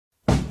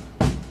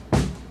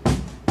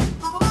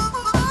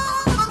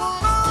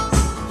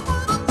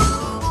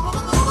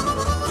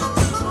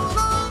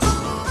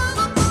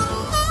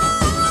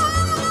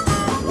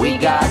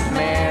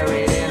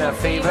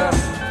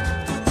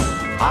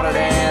hotter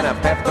than a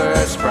pepper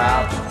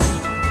sprout.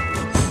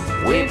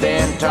 We've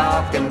been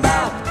talking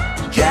about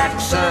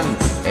Jackson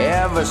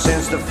ever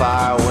since the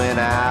fire went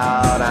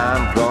out.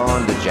 I'm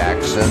going to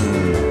Jackson,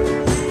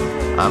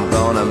 I'm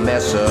gonna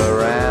mess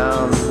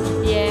around.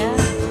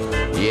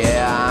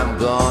 Yeah, I'm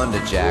going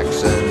to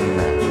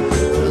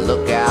Jackson.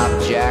 Look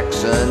out,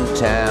 Jackson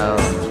Town.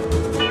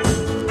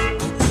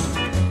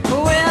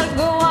 Well,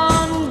 go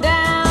on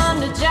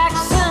down to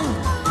Jackson.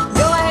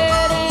 Go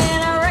ahead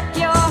and wreck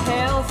your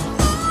health.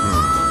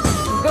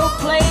 Go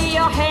play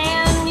your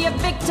hand, you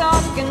big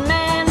talking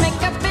man.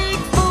 Make a big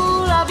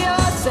fool of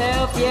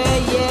yourself.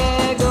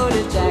 Yeah, go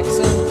to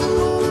Jackson.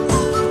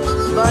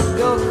 But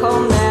go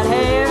comb that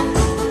hair.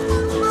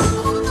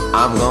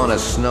 I'm gonna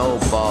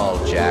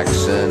snowball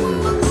Jackson.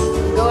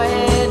 Go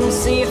ahead and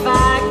see if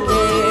I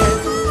care.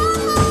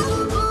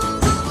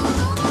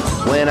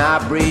 When I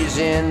breeze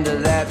into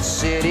that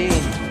city,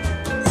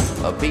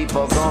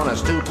 people gonna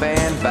stoop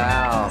and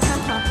bow.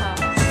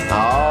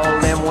 All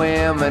them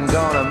women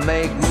gonna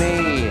make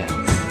me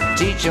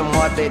teach them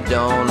what they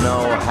don't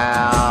know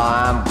how.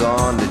 I'm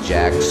going to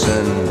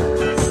Jackson.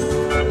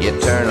 You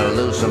turn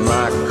loose of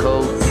my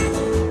coat,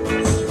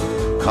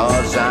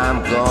 'cause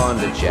I'm going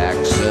to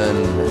Jackson.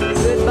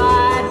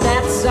 Goodbye,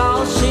 that's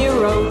all she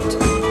wrote.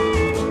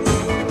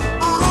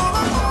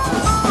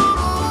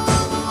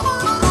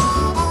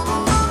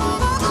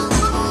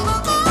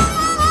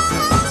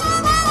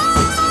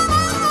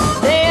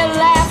 They'll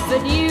laugh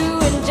at you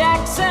in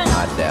Jackson,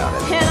 I doubt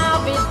it. and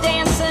I'll be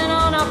dancing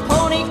on a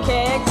pony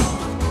keg.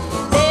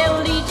 They'll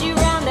lead you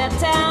round that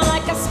town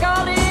like a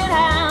scalded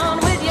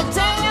hound, with your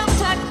tail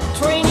tucked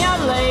between your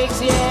legs.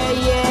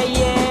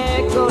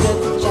 Yeah, go to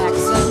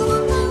Jackson,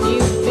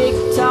 you big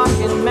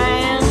talking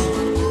man,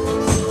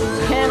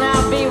 and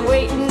I'll be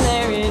waiting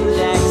there in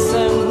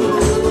Jackson,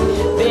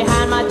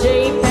 behind my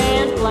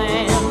J-Pan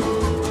plan.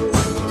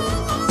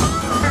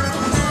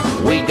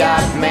 We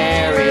got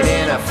married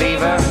in a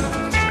fever,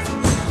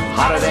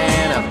 hotter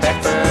than a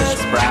pepper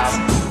sprout.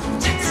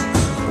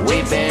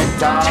 We've been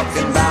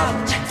talking about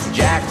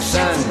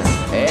Jackson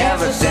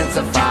ever since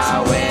the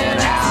fire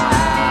went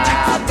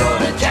out. Go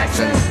to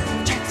Jackson,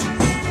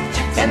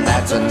 and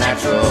that's a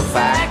natural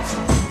fact.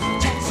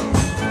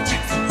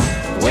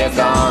 We're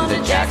gone to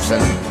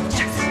Jackson,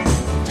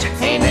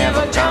 ain't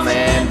never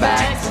coming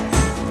back.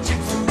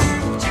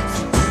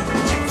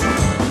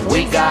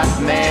 We got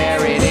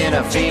married in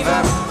a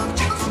fever,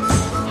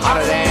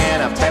 hotter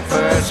than a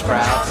pepper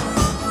sprout.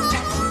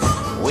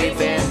 We've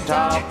been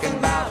talking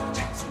about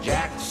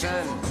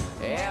Jackson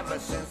ever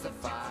since the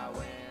fire went out.